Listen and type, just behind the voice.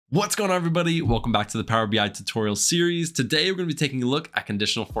What's going on, everybody? Welcome back to the Power BI tutorial series. Today, we're going to be taking a look at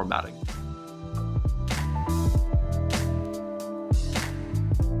conditional formatting.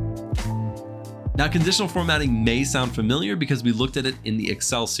 Now, conditional formatting may sound familiar because we looked at it in the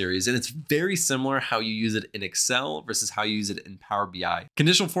Excel series, and it's very similar how you use it in Excel versus how you use it in Power BI.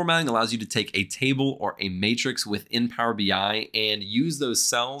 Conditional formatting allows you to take a table or a matrix within Power BI and use those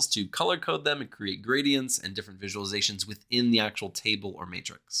cells to color code them and create gradients and different visualizations within the actual table or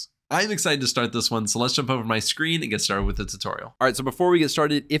matrix. I'm excited to start this one, so let's jump over my screen and get started with the tutorial. All right, so before we get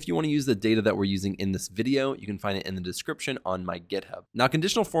started, if you want to use the data that we're using in this video, you can find it in the description on my GitHub. Now,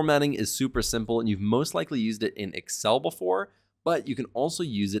 conditional formatting is super simple, and you've most likely used it in Excel before, but you can also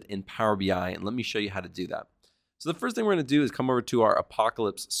use it in Power BI, and let me show you how to do that. So the first thing we're going to do is come over to our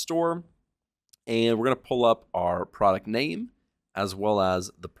Apocalypse store, and we're going to pull up our product name as well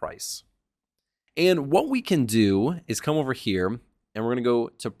as the price. And what we can do is come over here, and we're going to go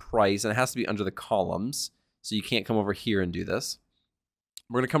to price, and it has to be under the columns, so you can't come over here and do this.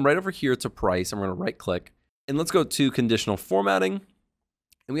 We're going to come right over here to price, and we're going to right click, and let's go to conditional formatting,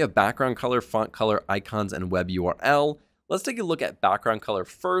 and we have background color, font color, icons, and web URL. Let's take a look at background color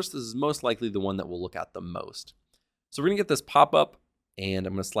first. This is most likely the one that we'll look at the most. So we're going to get this pop up, and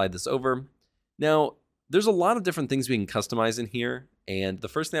I'm going to slide this over. Now, there's a lot of different things we can customize in here. And the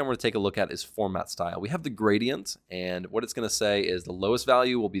first thing I'm going to take a look at is format style. We have the gradient, and what it's going to say is the lowest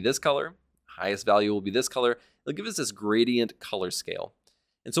value will be this color, highest value will be this color. It'll give us this gradient color scale.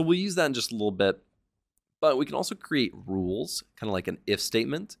 And so we'll use that in just a little bit, but we can also create rules, kind of like an if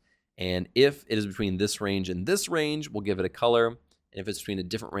statement. And if it is between this range and this range, we'll give it a color. And if it's between a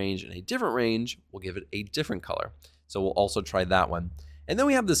different range and a different range, we'll give it a different color. So we'll also try that one. And then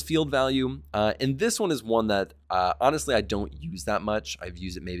we have this field value, and this one is one that honestly I don't use that much. I've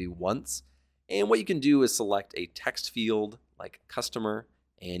used it maybe once. And what you can do is select a text field like customer,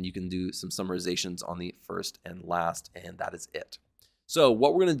 and you can do some summarizations on the first and last, and that is it. So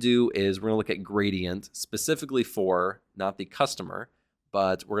what we're going to do is we're going to look at gradient specifically for not the customer,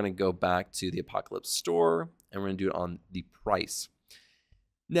 but we're going to go back to the Apocalypse store, and we're going to do it on the price.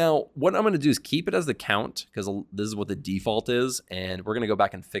 Now, what I'm going to do is keep it as the count because this is what the default is, and we're going to go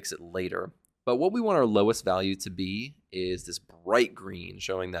back and fix it later. But what we want our lowest value to be is this bright green,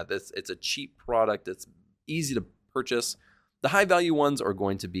 showing that it's a cheap product, it's easy to purchase. The high value ones are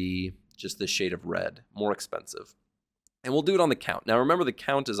going to be just this shade of red, more expensive. And we'll do it on the count. Now, remember the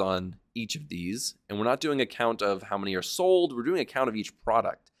count is on each of these, and we're not doing a count of how many are sold, we're doing a count of each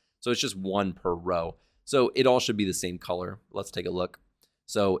product. So it's just one per row. So it all should be the same color. Let's take a look.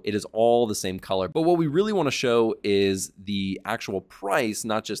 So it is all the same color. But what we really want to show is the actual price,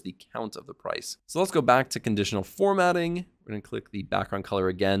 not just the count of the price. So let's go back to conditional formatting. We're going to click the background color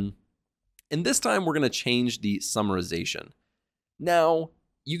again. And this time we're going to change the summarization. Now,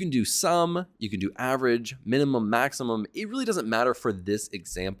 you can do sum, you can do average, minimum, maximum. It really doesn't matter for this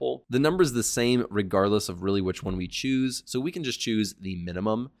example. The number is the same regardless of really which one we choose. So we can just choose the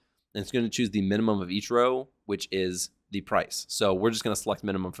minimum. And it's going to choose the minimum of each row, which is the price. So we're just going to select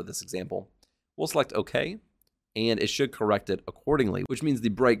minimum for this example. We'll select OK, and it should correct it accordingly, which means the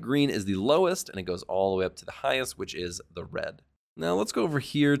bright green is the lowest, and it goes all the way up to the highest, which is the red. Now let's go over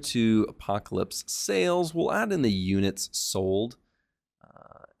here to Apocalypse sales. We'll add in the units sold,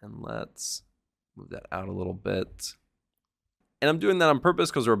 and let's move that out a little bit. And I'm doing that on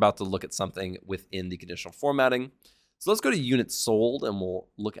purpose because we're about to look at something within the conditional formatting. So let's go to units sold, and we'll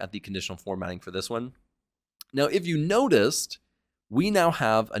look at the conditional formatting for this one. Now, if you noticed, we now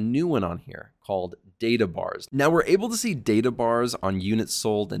have a new one on here called data bars. Now we're able to see data bars on units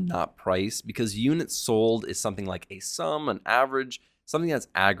sold and not price because units sold is something like a sum, an average, something that's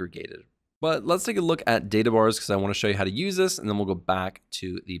aggregated. But let's take a look at data bars because I want to show you how to use this, and then we'll go back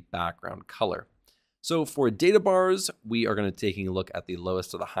to the background color. So for data bars, we are going to be taking a look at the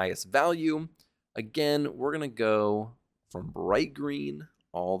lowest to the highest value. Again, we're going to go from bright green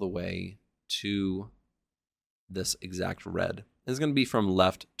all the way to this exact red. It's going to be from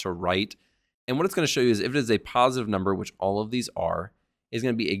left to right. And what it's going to show you is if it is a positive number, which all of these are, is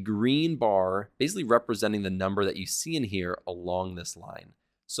going to be a green bar basically representing the number that you see in here along this line.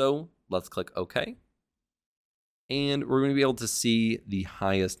 So let's click OK. And we're going to be able to see the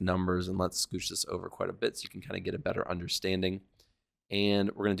highest numbers. And let's scooch this over quite a bit so you can kind of get a better understanding.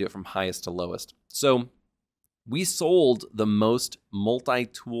 And we're going to do it from highest to lowest. So we sold the most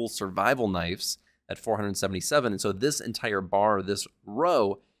multi-tool survival knives at 477. And so this entire bar, this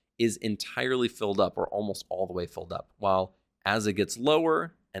row, is entirely filled up or almost all the way filled up. While as it gets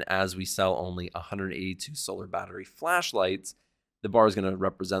lower and as we sell only 182 solar battery flashlights, the bar is going to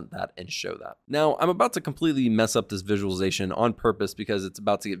represent that and show that. Now, I'm about to completely mess up this visualization on purpose because it's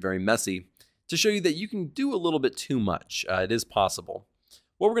about to get very messy to show you that you can do a little bit too much. It is possible.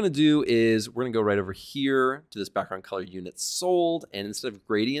 What we're going to do is we're going to go right over here to this background color units sold, and instead of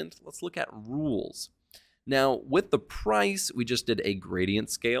gradient, let's look at rules. Now, with the price, we just did a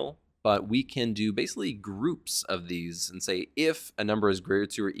gradient scale, but we can do basically groups of these and say if a number is greater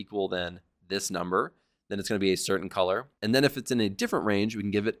to or equal than this number, then it's going to be a certain color. And then if it's in a different range, we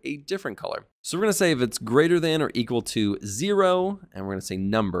can give it a different color. So we're going to say if it's greater than or equal to 0, and we're going to say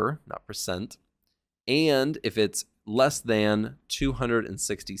number, not percent. And if it's less than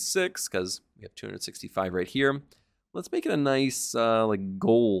 266, because we have 265 right here, let's make it a nice like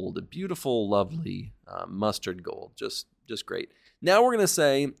gold, a beautiful, lovely mustard gold, just great. Now we're going to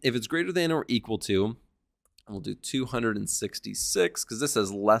say if it's greater than or equal to, and we'll do 266, because this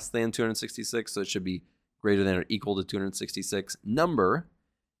says less than 266, so it should be greater than or equal to 266 number.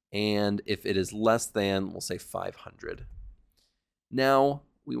 And if it is less than, we'll say 500. Now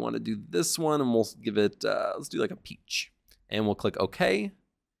we want to do this one, and we'll give it, let's do like a peach. And we'll click OK.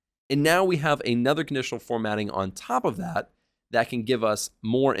 And now we have another conditional formatting on top of that that can give us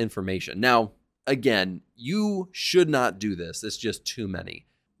more information. Now, again, you should not do this. It's just too many.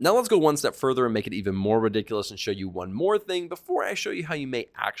 Now let's go one step further and make it even more ridiculous and show you one more thing before I show you how you may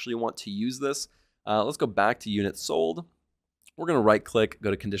actually want to use this. Let's go back to units sold. We're going to right click, go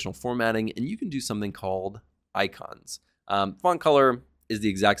to conditional formatting, and you can do something called icons. Font color is the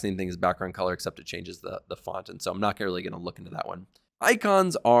exact same thing as background color, except it changes the font. And so I'm not really going to look into that one.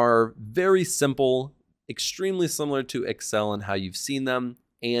 Icons are very simple, extremely similar to Excel and how you've seen them.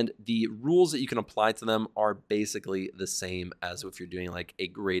 And the rules that you can apply to them are basically the same as if you're doing like a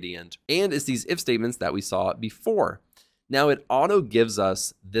gradient. And it's these if statements that we saw before. Now it auto gives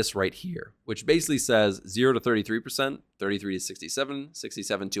us this right here, which basically says 0 to 33%, 33 to 67,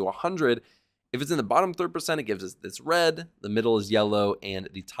 67 to 100. If it's in the bottom 3%, it gives us this red, the middle is yellow, and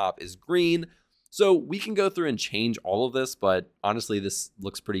the top is green. So we can go through and change all of this, but honestly, this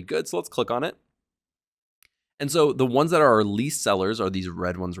looks pretty good. So let's click on it. And so the ones that are our least sellers are these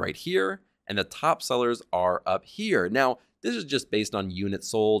red ones right here, and the top sellers are up here. Now, this is just based on units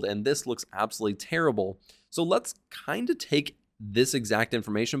sold, and this looks absolutely terrible. So let's kind of take this exact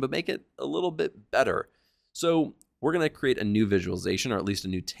information, but make it a little bit better. So we're going to create a new visualization, or at least a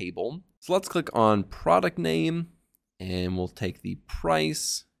new table. So let's click on product name, and we'll take the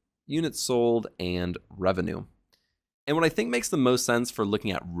price, units sold, and revenue. And what I think makes the most sense for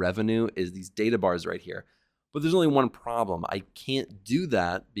looking at revenue is these data bars right here. But there's only one problem. I can't do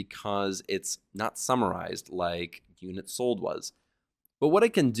that because it's not summarized like units sold was. But what I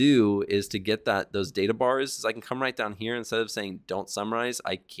can do is to get those data bars is I can come right down here. Instead of saying don't summarize,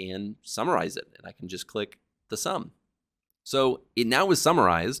 I can summarize it, and I can just click the sum. So it now is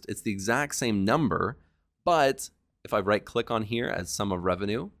summarized. It's the exact same number, but if I right click on here as sum of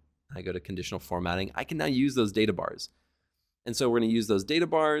revenue, I go to conditional formatting, I can now use those data bars. And so we're going to use those data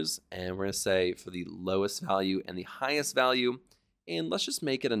bars, and we're going to say for the lowest value and the highest value, and let's just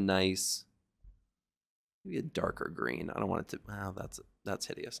make it a nice, maybe a darker green. I don't want it to, wow, that's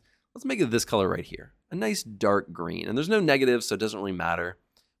hideous. Let's make it this color right here, a nice dark green. And there's no negatives, so it doesn't really matter.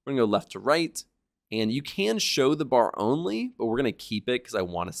 We're going to go left to right, and you can show the bar only, but we're going to keep it because I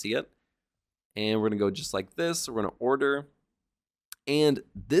want to see it. And we're going to go just like this. We're going to order. And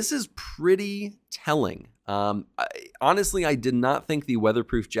this is pretty telling. Honestly, I did not think the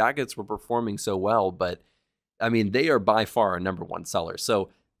weatherproof jackets were performing so well, but I mean, they are by far our #1 seller. So,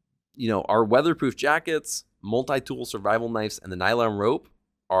 you know, our weatherproof jackets, multi-tool survival knives, and the nylon rope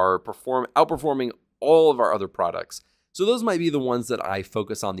are outperforming all of our other products. So those might be the ones that I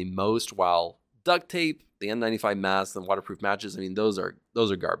focus on the most, while duct tape, the N95 masks, and waterproof matches, I mean, those are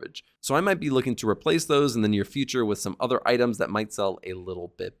garbage. So I might be looking to replace those in the near future with some other items that might sell a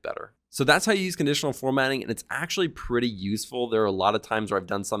little bit better. So that's how you use conditional formatting, and it's actually pretty useful. There are a lot of times where I've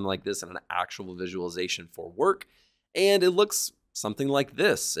done something like this in an actual visualization for work, and it looks something like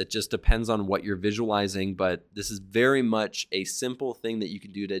this. It just depends on what you're visualizing, but this is very much a simple thing that you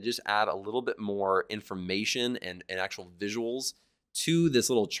can do to just add a little bit more information and actual visuals to this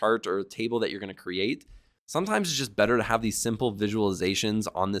little chart or table that you're going to create. Sometimes it's just better to have these simple visualizations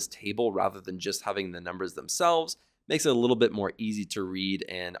on this table rather than just having the numbers themselves. Makes it a little bit more easy to read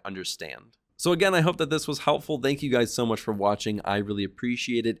and understand. So again, I hope that this was helpful. Thank you guys so much for watching. I really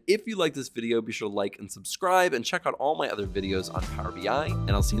appreciate it. If you like this video, be sure to like and subscribe, and check out all my other videos on Power BI,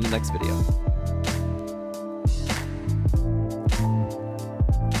 and I'll see you in the next video.